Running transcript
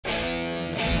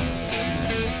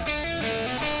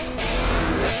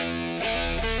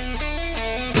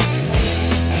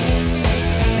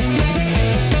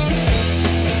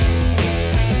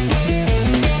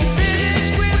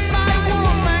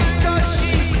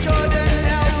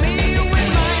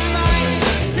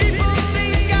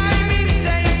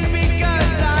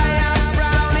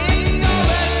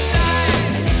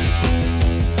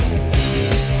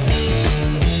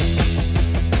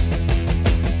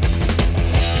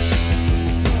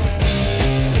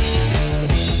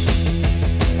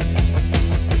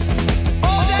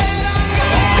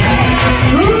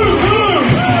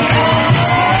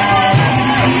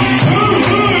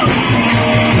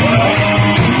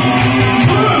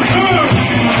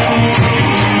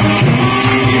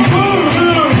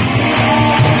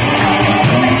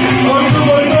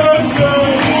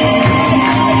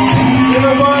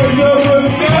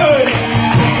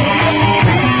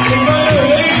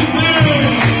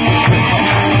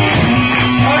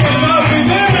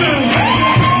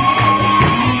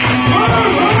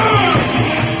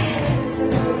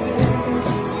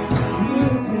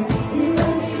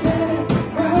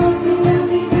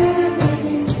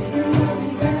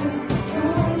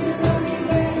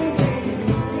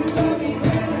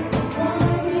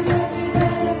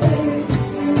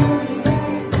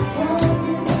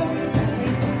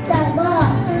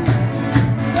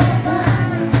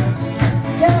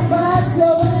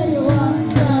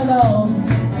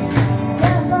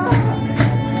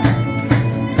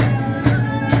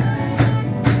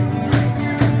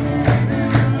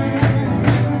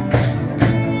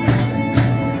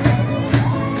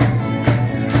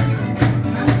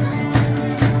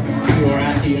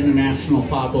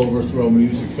Overthrow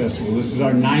Music Festival. This is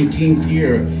our 19th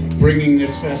year bringing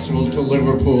this festival to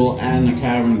Liverpool and the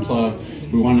Cavern Club.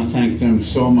 We want to thank them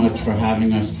so much for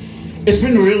having us. It's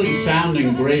been really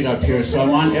sounding great up here, so I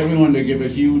want everyone to give a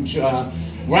huge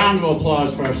round of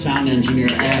applause for our sound engineer,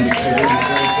 Andy, for doing a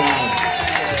great job.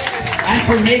 And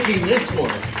for making this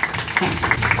work.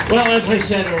 Well, as I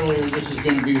said earlier, this is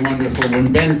going to be wonderful.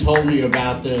 When Ben told me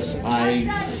about this, I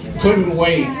couldn't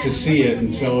wait to see it,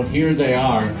 and so here they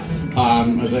are.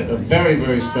 It was a very,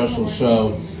 very special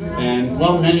show, and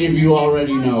well, many of you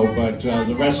already know, but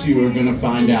the rest of you are going to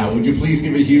find out. Would you please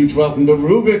give a huge welcome to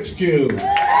Rubik's Cube?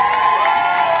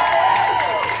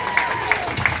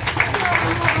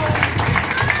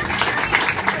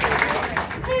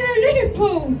 Hello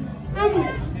Liverpool,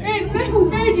 Metal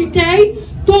Day today,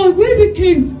 by Rubik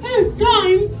first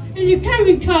time in the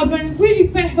Cavern Club and really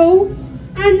special,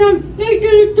 and they're going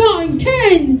to die in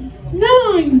 10,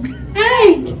 9,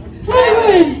 8,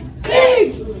 7,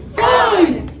 6,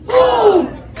 5, 4,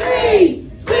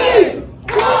 3, 2,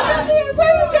 1.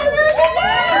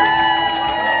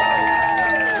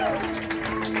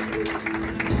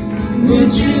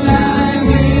 Would you lie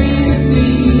with me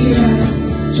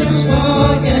and just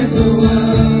forget the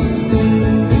world?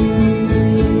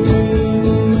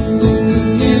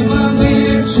 Give up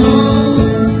we're told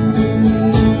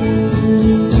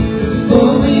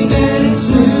before we get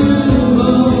too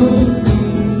old.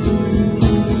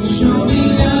 Show me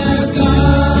the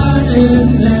garden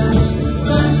that's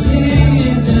bursting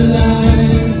into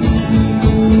life.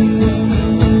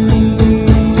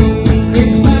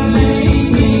 If I lay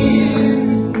here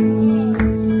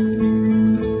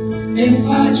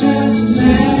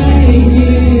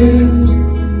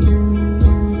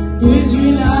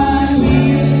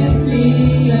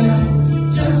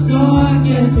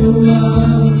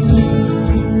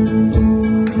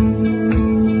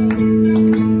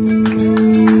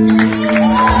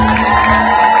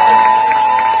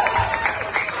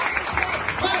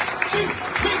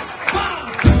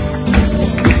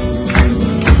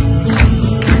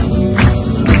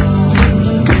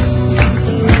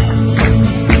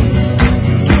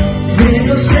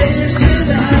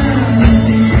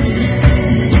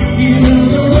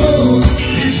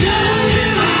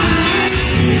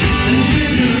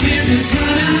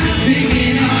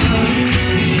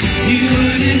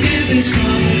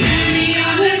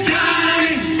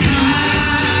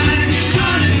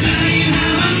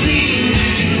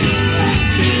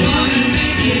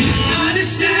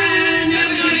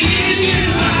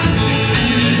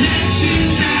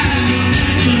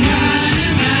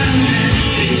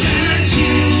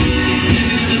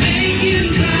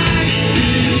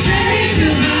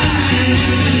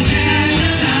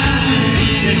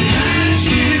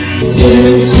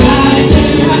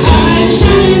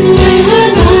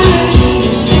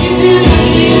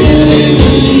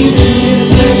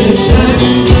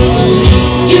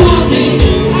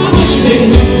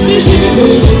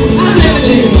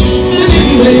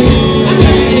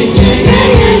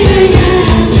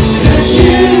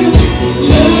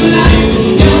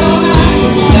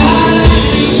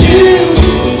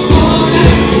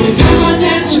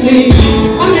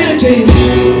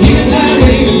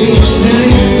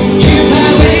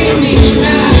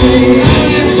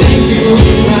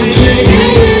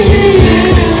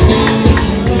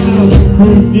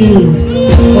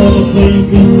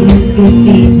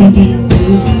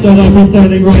I'll be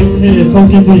standing right here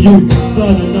talking to you.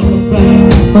 Not enough of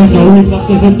that. I know we'd love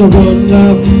to hit the road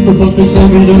now, but something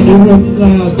told me that it wouldn't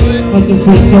last. At the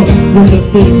switch up with a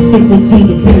big frequency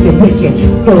to paint a picture.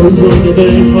 Those were the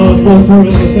days, hard work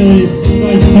forever pays.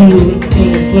 Nice to you in the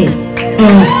same place.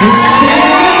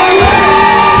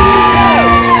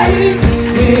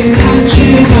 Without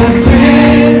you, my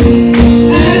friend,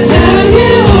 I tell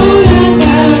you all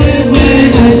about it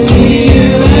when I see you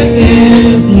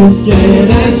again.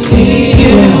 When I see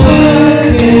you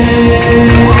again.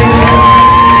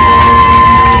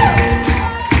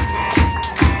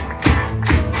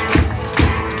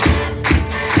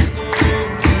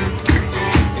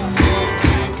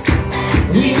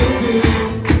 We were good,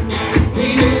 we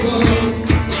were gone,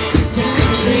 kind of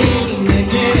dream that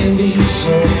can be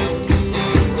so.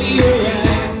 We were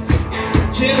right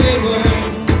till we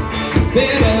weren't.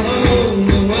 Better home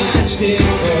and watched it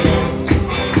burn.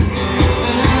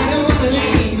 I don't wanna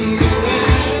leave you, I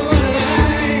don't wanna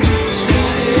lie.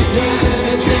 Started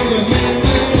crying, then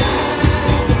remembered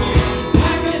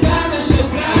I could buy myself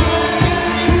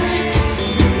flowers,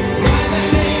 write my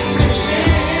name and say,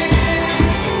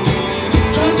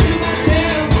 talk to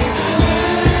myself for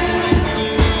hours,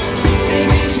 say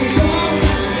things you don't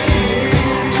understand.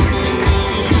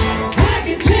 I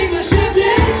can take myself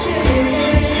dancing,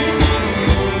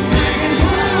 I can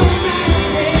hold my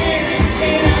head,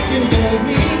 and I can love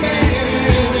me better.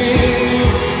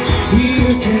 You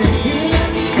can, you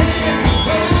love me better,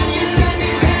 oh, you love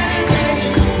me better, baby.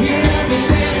 You love me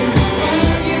better, oh,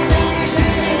 you love me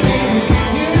better, baby.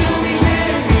 You love me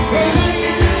better, oh,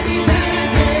 you love me better,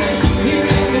 baby. You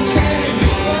love me better,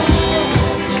 oh,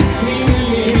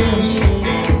 years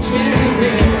standing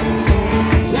there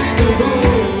like the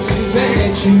roses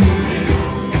that you made.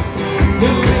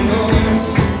 No remorse,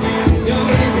 no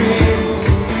regret.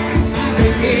 I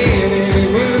forget every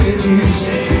word you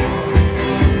said.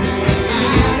 I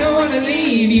don't wanna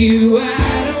leave you, I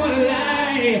don't wanna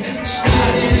lie.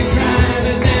 Started to cry,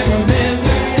 but then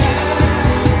remembered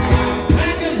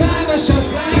I could buy myself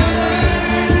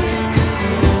flowers,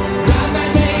 write my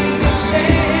name and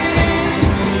say,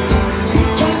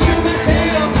 talk to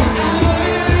myself for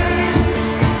hours,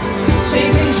 say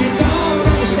things you don't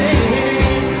understand.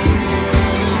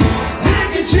 I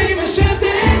can take myself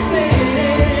dancing,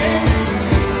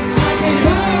 I can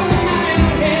hold my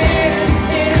own head,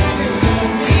 and I can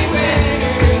love me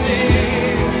better than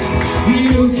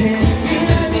you can. You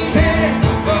love me better,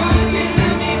 oh, you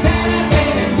love me better,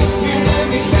 baby. You love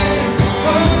me better,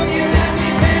 oh, you love me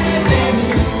better, baby.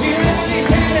 You love me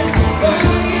better, oh,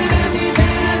 you love me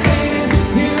better, baby.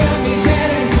 You love me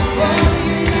better, oh,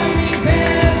 you love me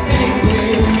better, baby.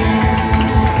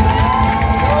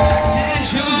 Said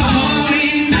you're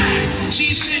holding back. She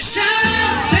says, shut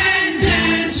up and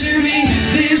dance with me.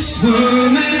 This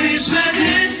woman is my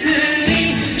destiny.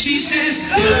 She says,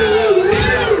 ooh,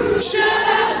 shut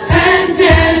up and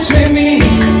dance with me.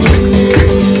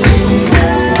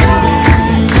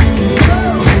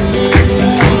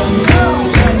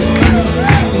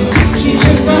 She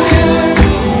took my arm,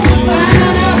 I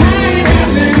don't know how it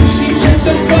happened. She took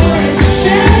the floor and she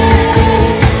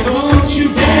said, don't you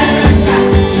dare look back,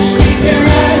 just keep your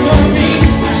eyes on me.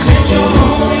 I said you're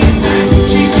holding back.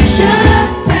 She said shut up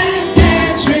and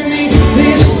dance with me.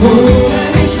 This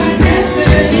woman is my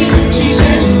destiny. She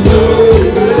says ooh,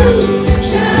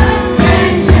 shut up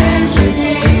and dance with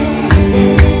me.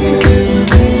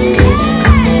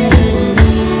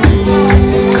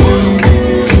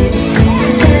 I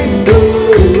said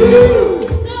ooh.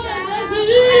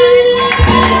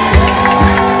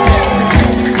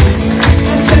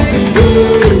 I said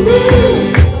ooh.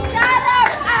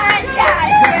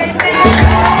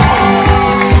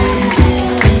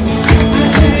 I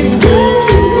said ooh.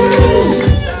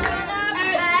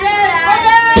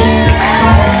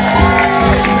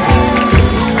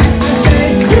 I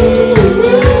said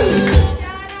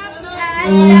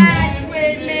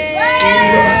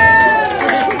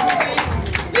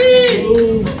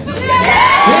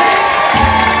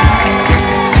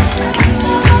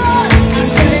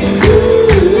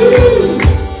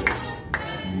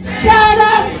Shut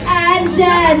up and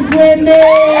dance with me.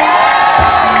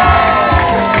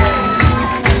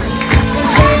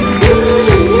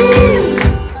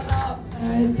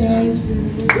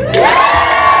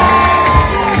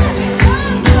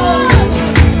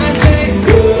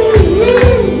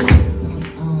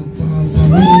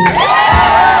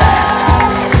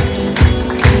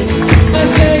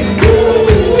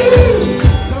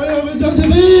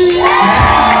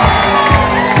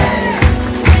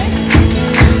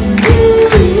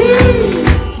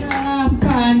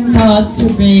 To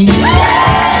be.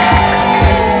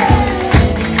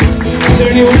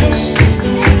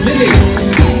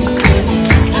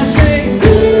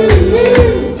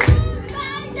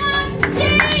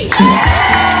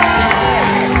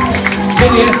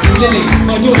 Lily,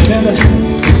 my daughter never.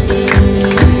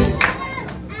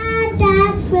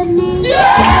 Dance with me.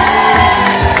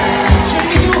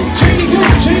 Training off, training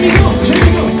off, training off,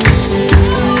 training off.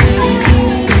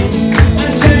 I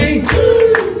say,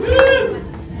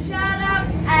 Shut up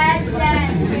and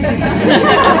dance.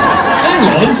 hang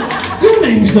on, your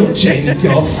name's not Jamie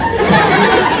Goff.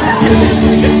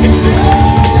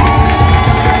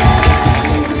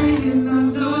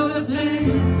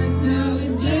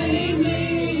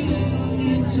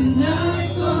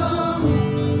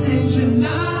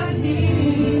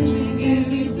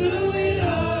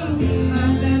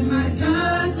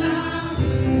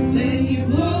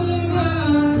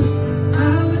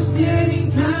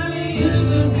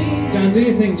 Do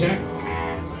your thing, Jack.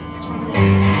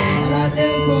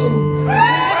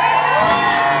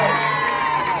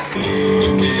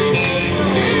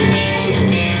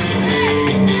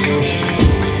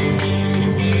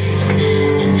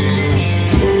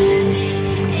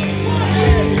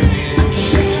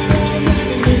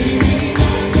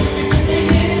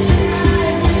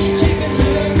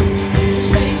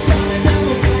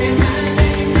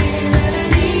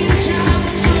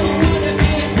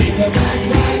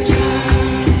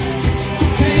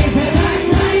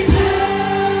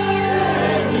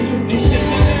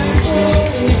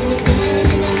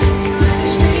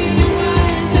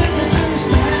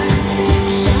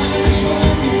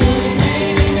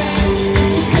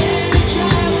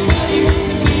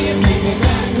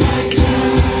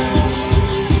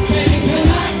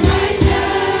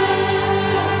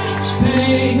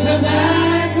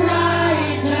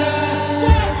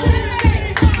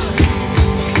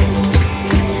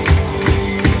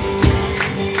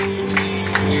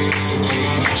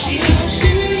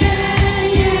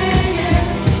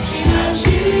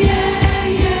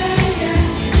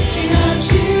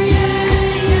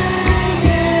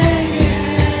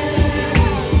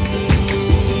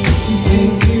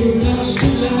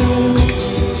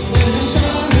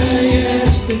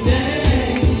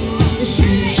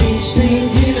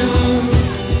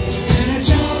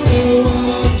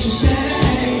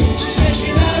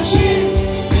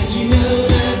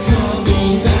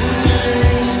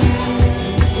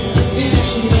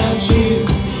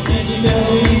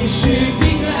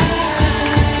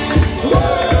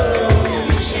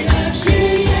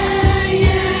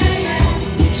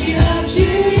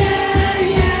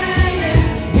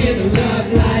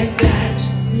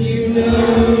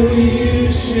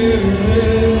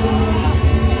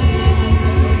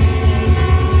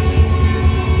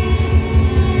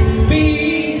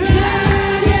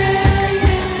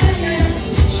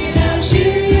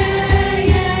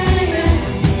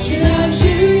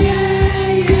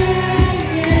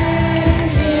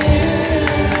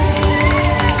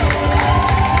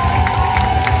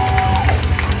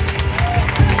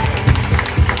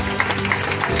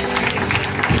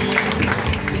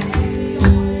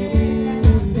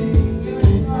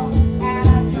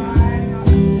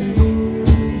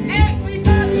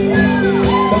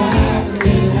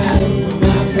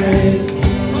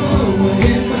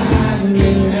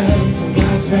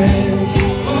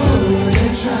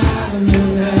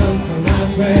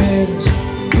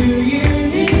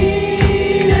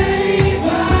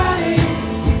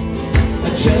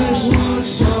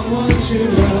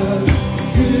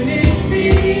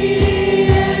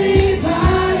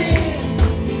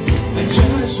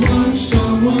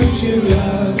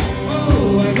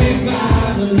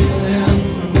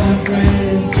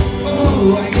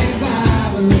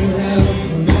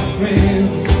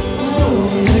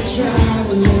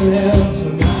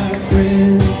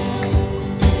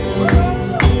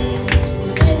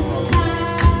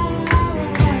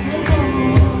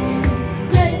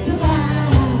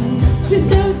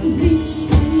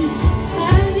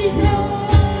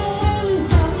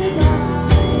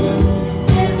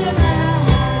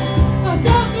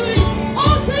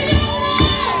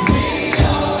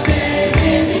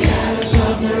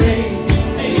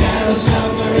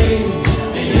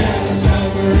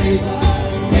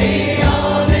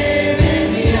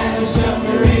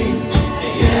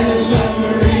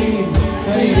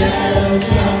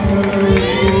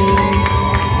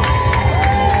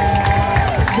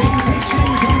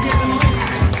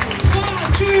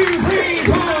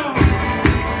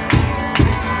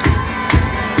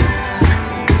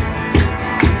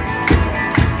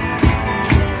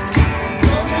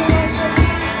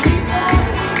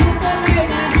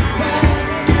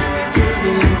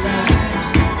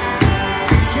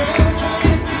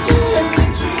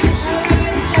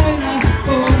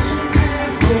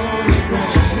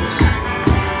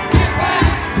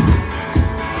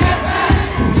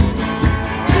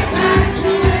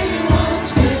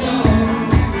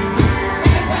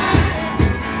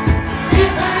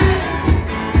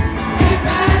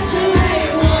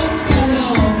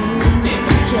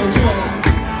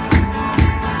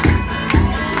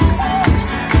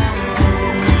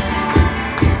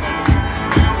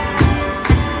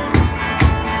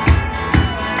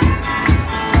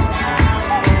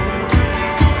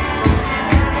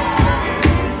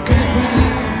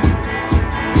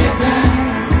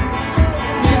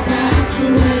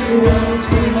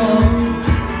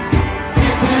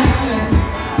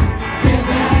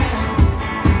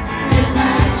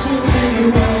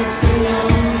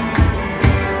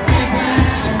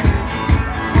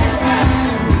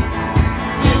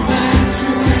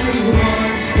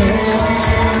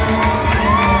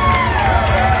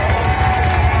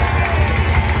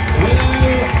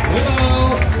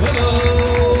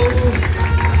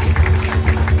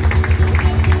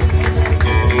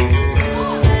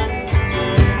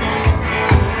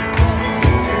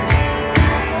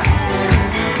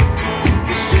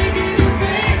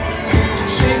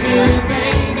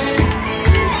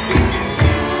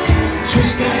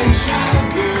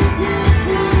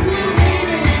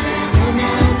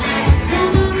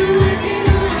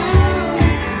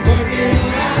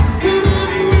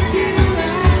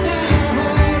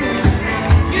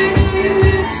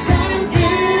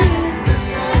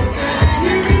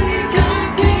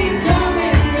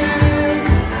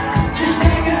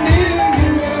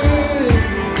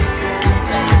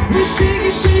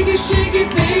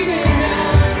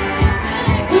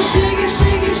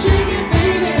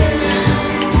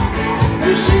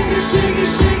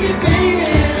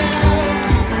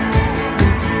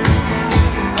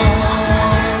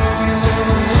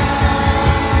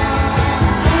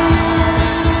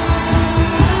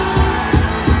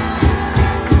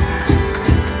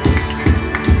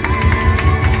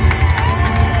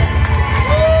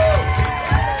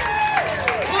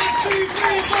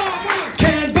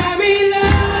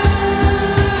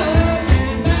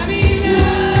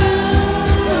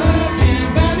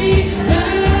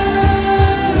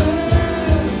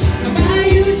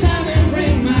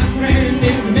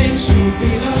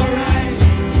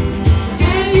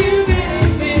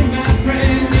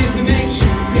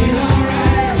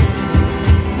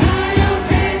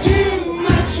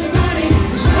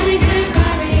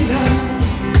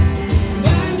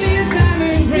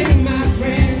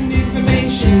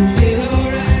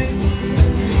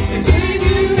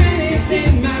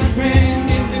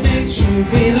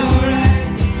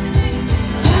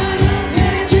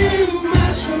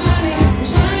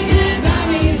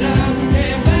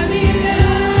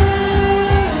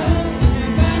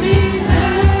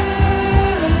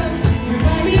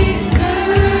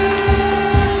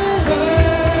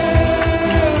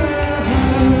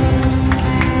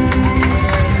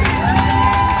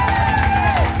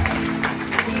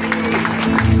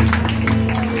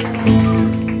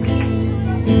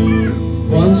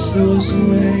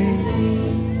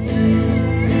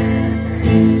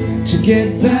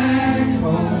 Get back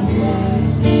home.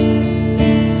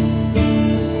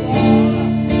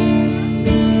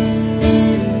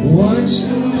 Once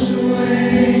those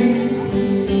away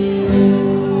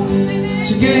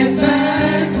to get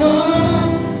back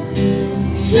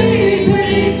home. Sleep,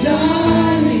 pretty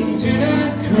darling, do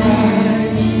not cry,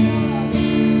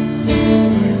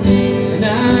 and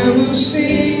I will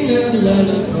sing a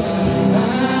lullaby.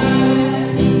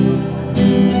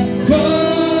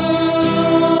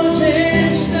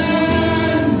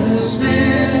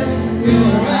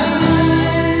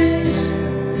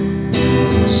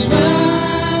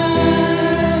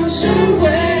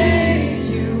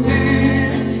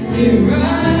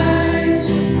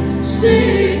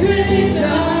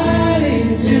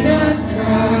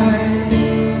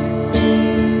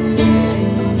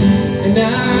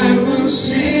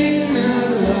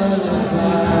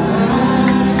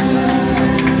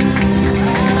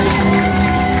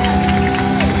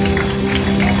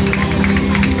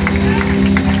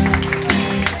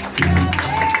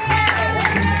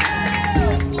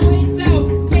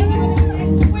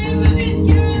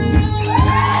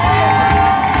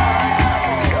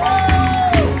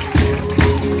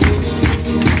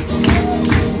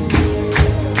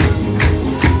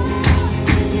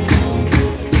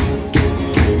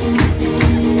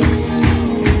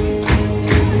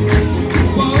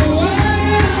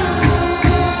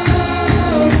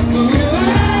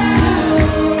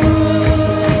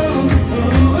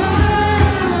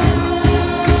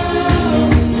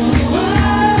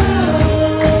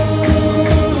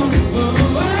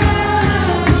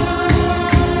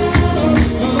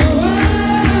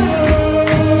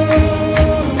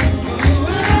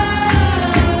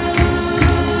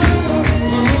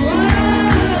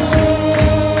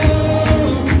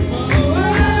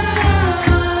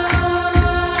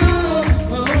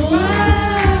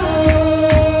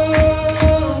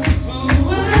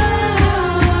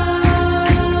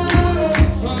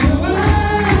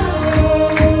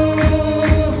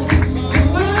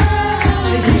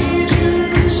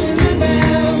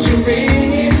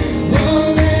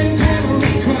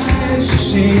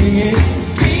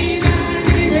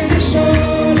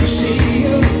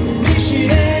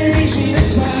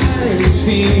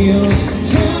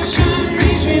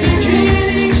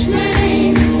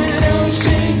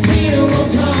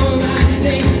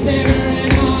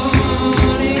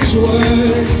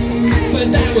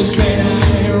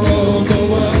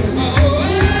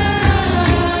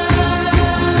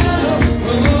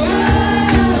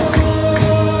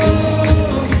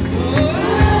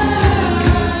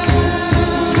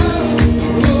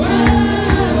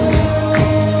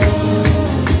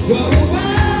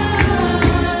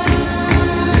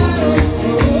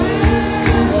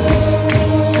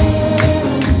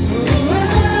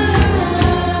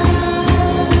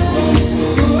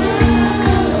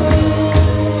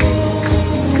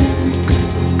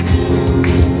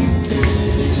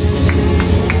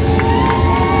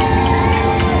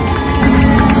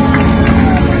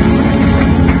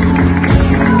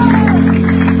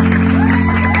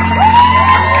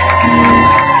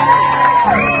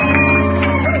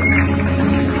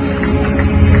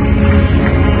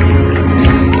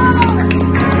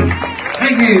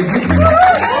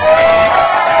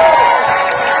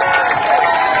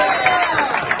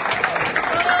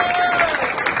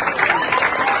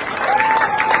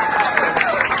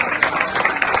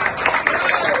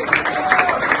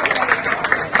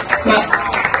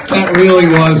 That really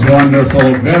was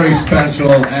wonderful, very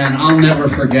special, and I'll never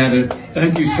forget it.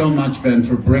 Thank you so much, Ben,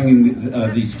 for bringing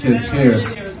these kids here.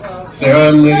 Sarah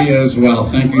and Lydia as well.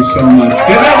 Thank you so much.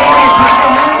 Give everybody a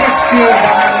Rubik's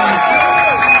Cube.